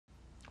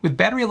With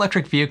battery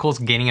electric vehicles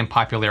gaining in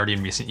popularity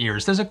in recent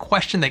years, there's a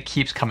question that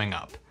keeps coming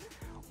up.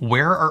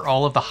 Where are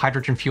all of the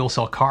hydrogen fuel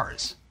cell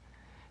cars?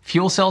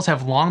 Fuel cells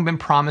have long been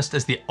promised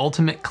as the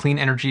ultimate clean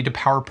energy to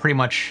power pretty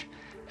much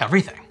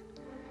everything.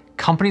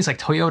 Companies like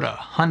Toyota,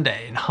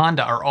 Hyundai, and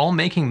Honda are all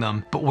making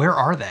them, but where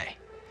are they?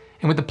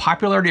 And with the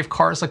popularity of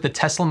cars like the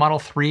Tesla Model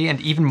 3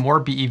 and even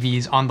more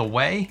BEVs on the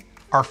way,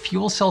 are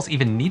fuel cells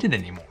even needed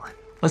anymore?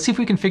 Let's see if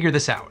we can figure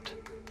this out.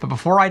 But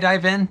before I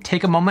dive in,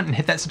 take a moment and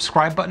hit that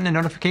subscribe button and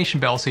notification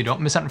bell so you don't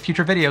miss out on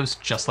future videos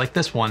just like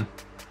this one.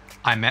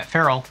 I'm Matt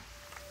Ferrell.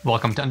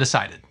 Welcome to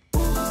Undecided.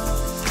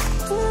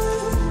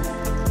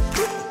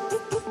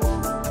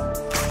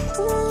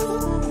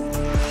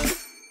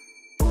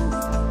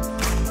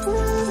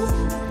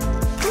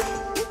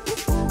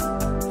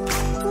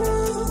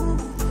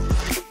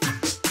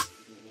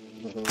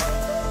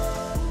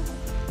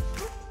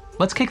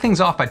 Let's kick things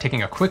off by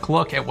taking a quick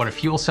look at what a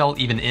fuel cell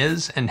even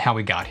is and how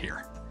we got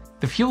here.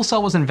 The fuel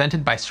cell was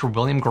invented by Sir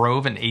William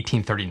Grove in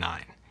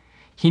 1839.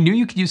 He knew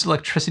you could use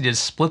electricity to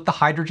split the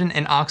hydrogen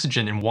and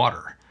oxygen in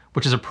water,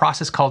 which is a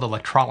process called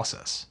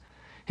electrolysis.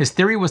 His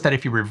theory was that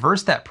if you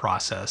reverse that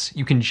process,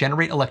 you can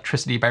generate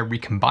electricity by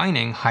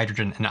recombining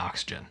hydrogen and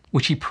oxygen,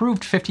 which he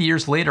proved 50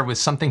 years later with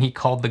something he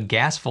called the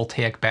gas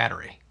voltaic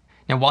battery.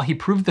 Now, while he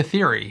proved the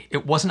theory,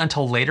 it wasn't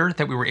until later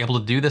that we were able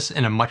to do this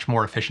in a much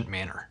more efficient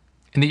manner.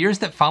 In the years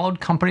that followed,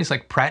 companies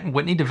like Pratt &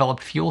 Whitney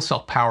developed fuel cell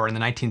power in the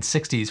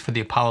 1960s for the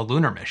Apollo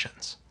lunar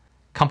missions.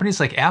 Companies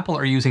like Apple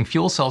are using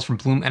fuel cells from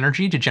Bloom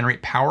Energy to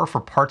generate power for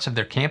parts of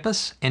their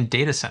campus and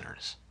data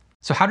centers.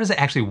 So how does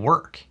it actually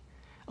work?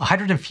 A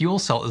hydrogen fuel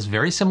cell is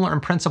very similar in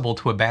principle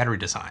to a battery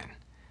design.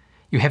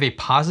 You have a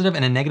positive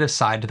and a negative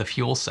side to the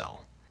fuel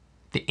cell.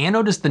 The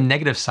anode is the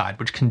negative side,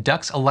 which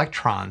conducts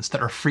electrons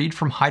that are freed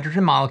from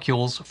hydrogen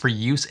molecules for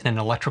use in an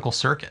electrical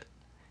circuit.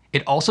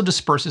 It also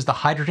disperses the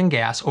hydrogen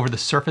gas over the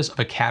surface of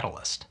a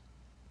catalyst.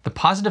 The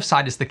positive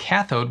side is the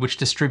cathode, which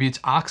distributes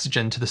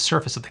oxygen to the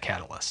surface of the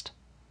catalyst.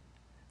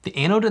 The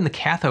anode and the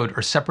cathode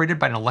are separated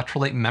by an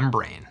electrolyte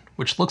membrane,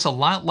 which looks a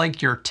lot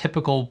like your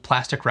typical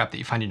plastic wrap that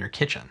you find in your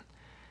kitchen,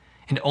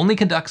 and only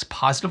conducts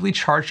positively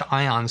charged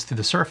ions through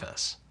the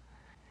surface.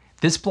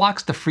 This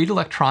blocks the freed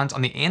electrons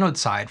on the anode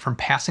side from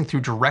passing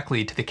through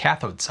directly to the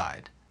cathode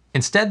side.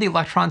 Instead, the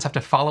electrons have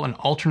to follow an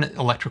alternate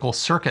electrical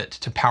circuit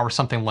to power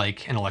something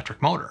like an electric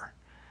motor.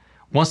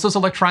 Once those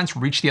electrons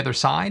reach the other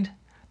side,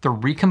 they're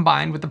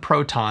recombined with the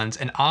protons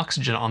and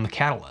oxygen on the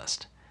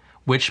catalyst,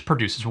 which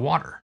produces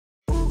water.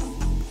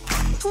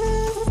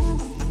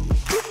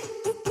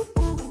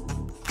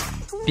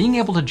 Being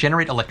able to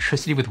generate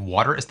electricity with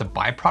water as the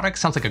byproduct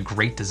sounds like a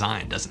great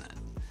design, doesn't it?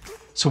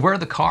 So where are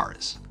the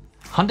cars?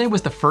 Hyundai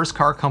was the first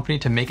car company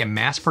to make a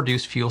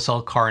mass-produced fuel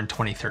cell car in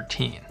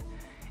 2013.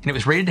 And it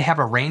was rated to have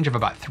a range of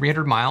about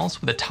 300 miles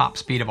with a top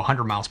speed of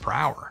 100 miles per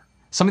hour.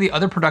 Some of the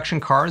other production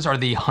cars are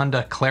the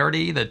Honda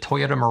Clarity, the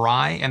Toyota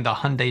Mirai, and the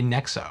Hyundai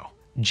Nexo.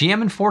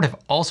 GM and Ford have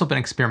also been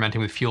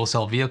experimenting with fuel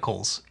cell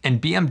vehicles,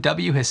 and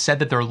BMW has said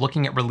that they're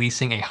looking at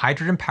releasing a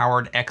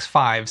hydrogen-powered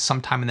X5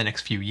 sometime in the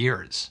next few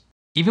years.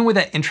 Even with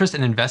that interest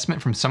and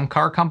investment from some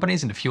car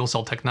companies into fuel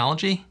cell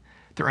technology,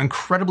 they're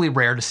incredibly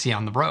rare to see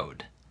on the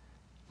road.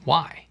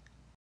 Why?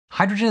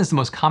 Hydrogen is the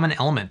most common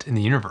element in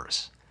the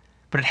universe,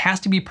 but it has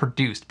to be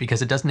produced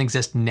because it doesn't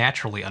exist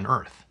naturally on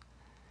Earth.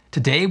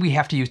 Today, we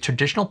have to use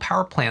traditional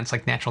power plants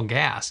like natural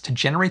gas to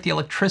generate the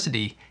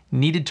electricity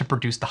needed to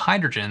produce the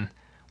hydrogen,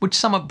 which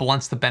somewhat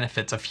blunts the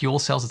benefits of fuel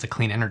cells as a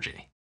clean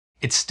energy.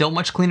 It's still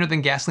much cleaner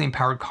than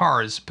gasoline-powered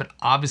cars, but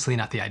obviously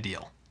not the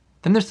ideal.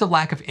 Then there's the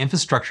lack of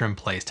infrastructure in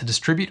place to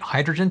distribute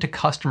hydrogen to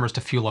customers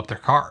to fuel up their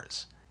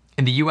cars.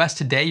 In the US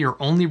today, your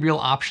only real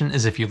option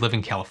is if you live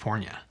in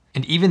California.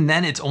 And even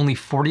then, it's only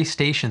 40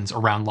 stations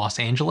around Los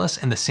Angeles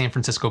and the San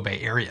Francisco Bay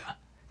Area.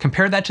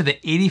 Compare that to the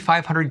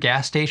 8,500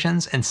 gas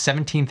stations and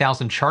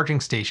 17,000 charging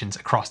stations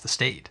across the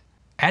state.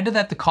 Add to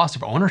that the cost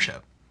of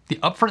ownership. The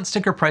upfront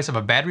sticker price of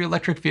a battery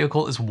electric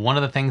vehicle is one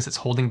of the things that's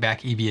holding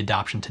back EV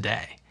adoption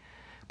today.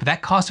 But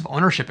that cost of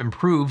ownership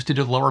improves due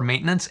to lower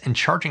maintenance and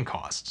charging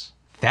costs.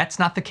 That's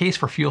not the case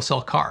for fuel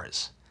cell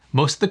cars.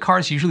 Most of the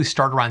cars usually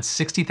start around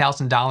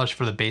 $60,000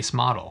 for the base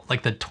model,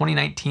 like the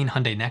 2019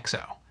 Hyundai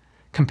Nexo.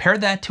 Compare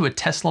that to a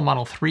Tesla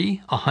Model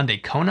 3, a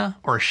Hyundai Kona,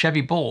 or a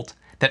Chevy Bolt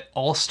that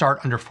all start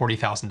under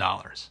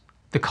 $40,000.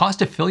 The cost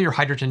to fill your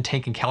hydrogen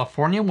tank in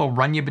California will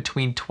run you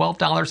between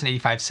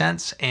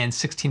 $12.85 and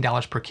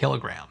 $16 per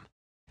kilogram.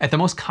 At the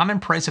most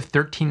common price of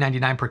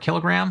 $13.99 per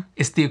kilogram,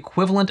 it's the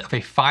equivalent of a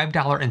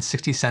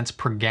 $5.60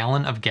 per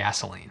gallon of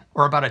gasoline,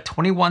 or about a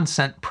 21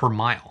 cent per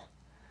mile.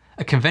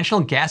 A conventional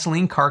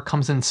gasoline car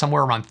comes in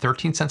somewhere around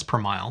 13 cents per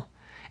mile,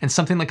 and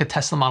something like a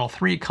Tesla Model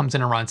 3 comes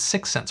in around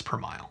 6 cents per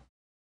mile.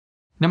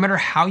 No matter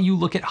how you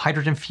look at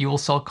hydrogen fuel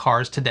cell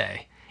cars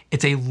today,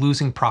 it's a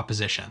losing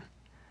proposition.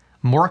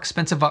 More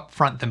expensive up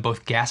front than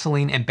both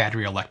gasoline and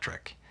battery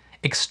electric.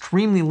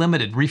 Extremely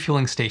limited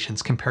refueling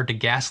stations compared to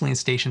gasoline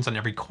stations on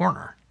every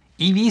corner.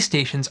 EV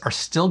stations are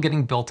still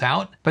getting built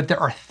out, but there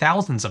are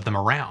thousands of them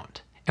around.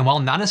 And while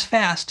not as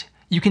fast,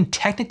 you can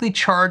technically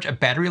charge a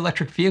battery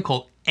electric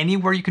vehicle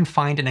anywhere you can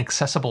find an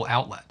accessible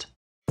outlet.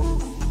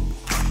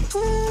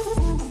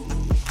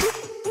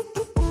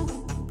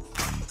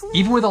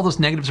 Even with all those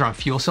negatives around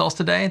fuel cells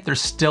today, there's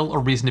still a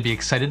reason to be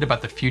excited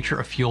about the future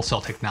of fuel cell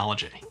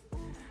technology.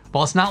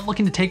 While it's not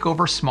looking to take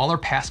over smaller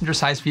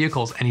passenger-sized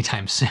vehicles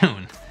anytime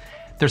soon,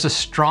 there's a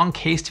strong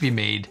case to be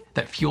made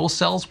that fuel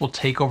cells will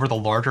take over the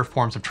larger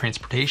forms of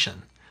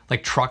transportation,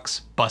 like trucks,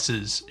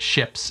 buses,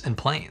 ships, and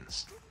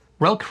planes.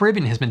 Royal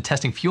Caribbean has been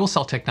testing fuel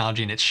cell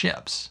technology in its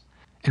ships,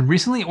 and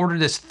recently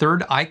ordered its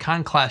third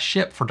Icon-class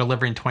ship for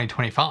delivery in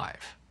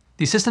 2025.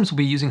 These systems will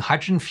be using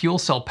hydrogen fuel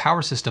cell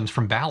power systems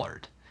from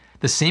Ballard,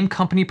 the same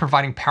company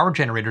providing power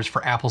generators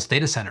for Apple's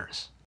data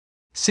centers.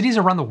 Cities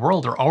around the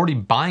world are already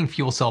buying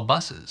fuel cell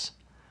buses.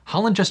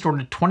 Holland just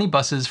ordered 20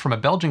 buses from a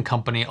Belgian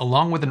company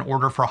along with an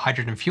order for a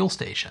hydrogen fuel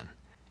station.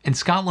 In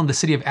Scotland, the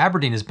city of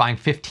Aberdeen is buying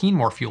 15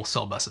 more fuel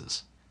cell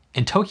buses.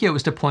 And Tokyo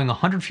is deploying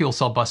 100 fuel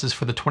cell buses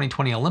for the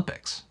 2020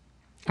 Olympics.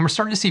 And we're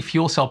starting to see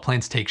fuel cell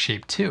planes take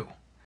shape too.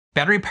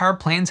 Battery-powered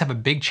planes have a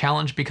big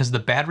challenge because of the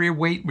battery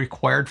weight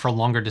required for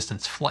longer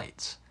distance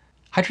flights.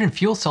 Hydrogen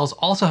fuel cells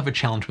also have a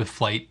challenge with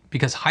flight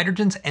because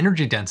hydrogen's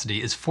energy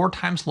density is 4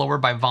 times lower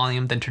by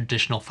volume than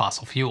traditional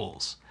fossil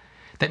fuels.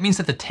 That means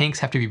that the tanks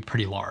have to be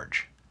pretty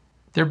large.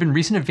 There have been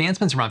recent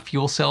advancements around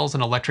fuel cells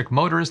and electric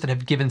motors that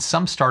have given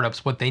some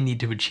startups what they need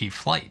to achieve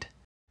flight.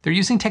 They're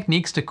using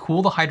techniques to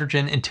cool the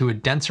hydrogen into a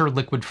denser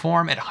liquid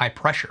form at high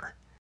pressure.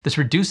 This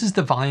reduces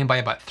the volume by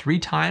about 3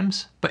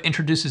 times, but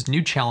introduces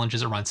new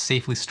challenges around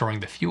safely storing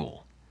the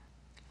fuel.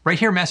 Right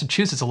here in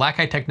Massachusetts,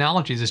 Alakai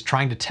Technologies is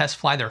trying to test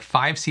fly their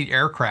 5-seat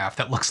aircraft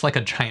that looks like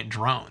a giant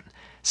drone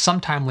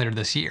sometime later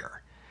this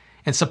year.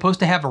 It's supposed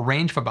to have a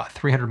range of about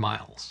 300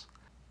 miles.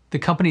 The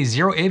company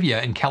Zero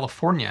Avia in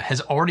California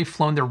has already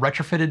flown their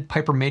retrofitted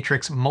Piper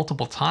Matrix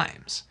multiple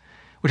times,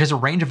 which has a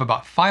range of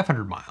about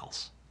 500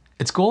 miles.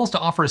 Its goal is to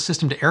offer a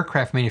system to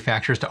aircraft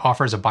manufacturers to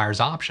offer as a buyer's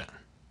option.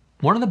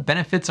 One of the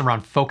benefits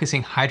around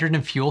focusing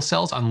hydrogen fuel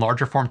cells on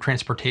larger form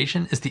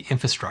transportation is the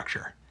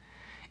infrastructure.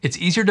 It's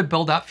easier to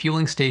build out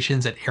fueling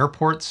stations at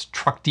airports,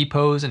 truck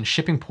depots, and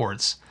shipping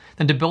ports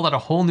than to build out a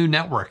whole new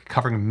network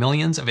covering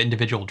millions of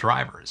individual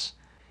drivers.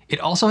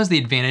 It also has the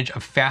advantage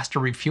of faster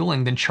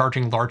refueling than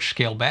charging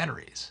large-scale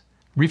batteries.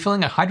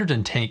 Refilling a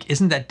hydrogen tank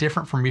isn't that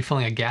different from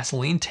refilling a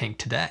gasoline tank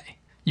today.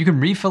 You can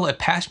refill a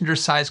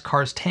passenger-sized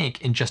car's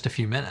tank in just a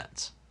few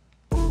minutes.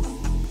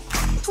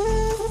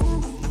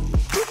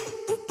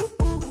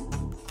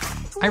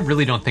 I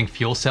really don't think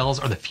fuel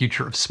cells are the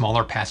future of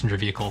smaller passenger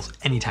vehicles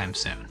anytime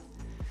soon.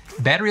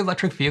 Battery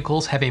electric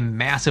vehicles have a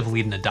massive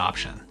lead in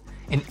adoption,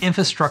 an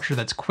infrastructure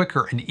that's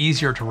quicker and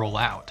easier to roll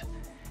out,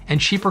 and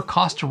cheaper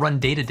cost to run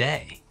day to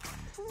day.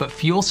 But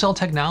fuel cell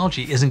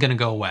technology isn't going to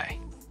go away.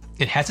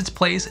 It has its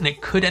place and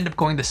it could end up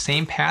going the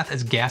same path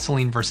as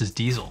gasoline versus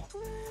diesel.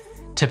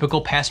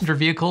 Typical passenger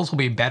vehicles will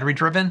be battery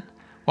driven,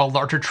 while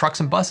larger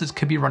trucks and buses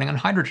could be running on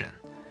hydrogen.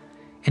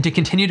 And to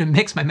continue to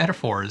mix my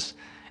metaphors,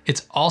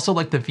 it's also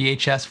like the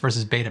VHS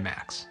versus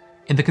Betamax.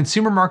 In the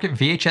consumer market,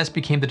 VHS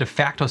became the de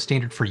facto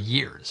standard for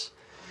years.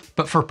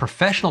 But for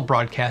professional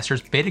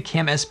broadcasters,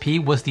 Betacam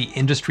SP was the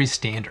industry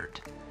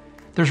standard.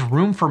 There's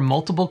room for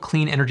multiple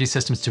clean energy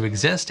systems to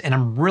exist, and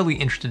I'm really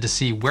interested to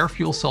see where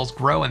fuel cells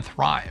grow and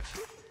thrive.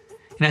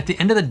 And at the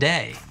end of the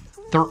day,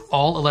 they're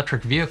all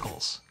electric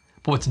vehicles,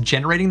 but what's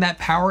generating that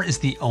power is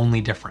the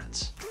only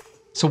difference.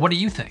 So what do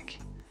you think?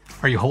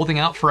 Are you holding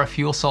out for a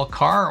fuel cell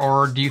car,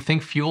 or do you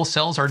think fuel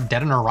cells are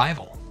dead on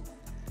arrival?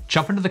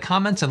 Jump into the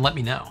comments and let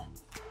me know.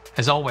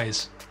 As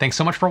always, thanks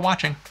so much for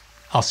watching.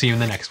 I'll see you in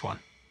the next one.